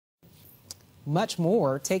much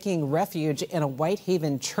more, taking refuge in a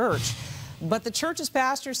Whitehaven church. But the church's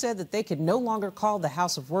pastor said that they could no longer call the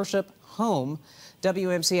house of worship home.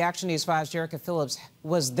 WMC Action News 5's Jerica Phillips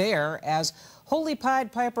was there as Holy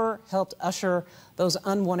Pied Piper helped usher those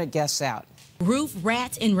unwanted guests out. Roof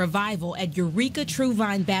rats in revival at Eureka True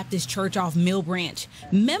Vine Baptist Church off Mill Branch.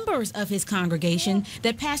 Members of his congregation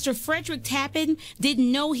that Pastor Frederick Tappan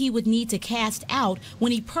didn't know he would need to cast out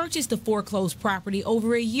when he purchased the foreclosed property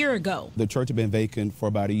over a year ago. The church had been vacant for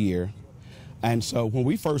about a year. And so when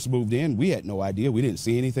we first moved in, we had no idea. We didn't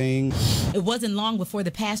see anything. It wasn't long before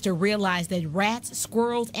the pastor realized that rats,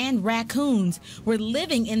 squirrels, and raccoons were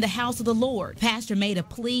living in the house of the Lord. Pastor made a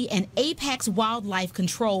plea, and Apex Wildlife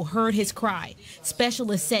Control heard his cry.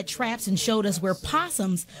 Specialists set traps and showed us where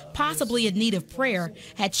possums, possibly in need of prayer,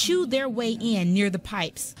 had chewed their way in near the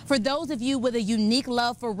pipes. For those of you with a unique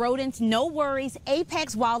love for rodents, no worries.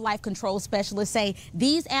 Apex Wildlife Control specialists say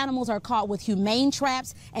these animals are caught with humane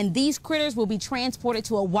traps, and these critters will be transported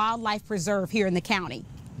to a wildlife preserve here in the county.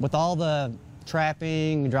 With all the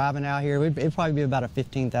trapping, driving out here, it'd probably be about a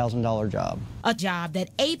 $15,000 job. A job that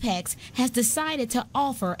Apex has decided to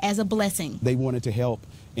offer as a blessing. They wanted to help,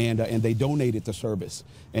 and they donated the service.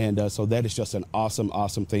 And so that is just an awesome,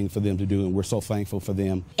 awesome thing for them to do, and we're so thankful for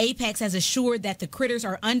them. Apex has assured that the critters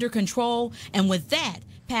are under control, and with that,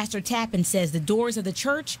 Pastor Tappan says the doors of the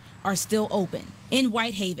church are still open. In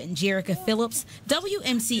Whitehaven, Jerica Phillips,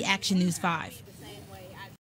 WMC Action News 5.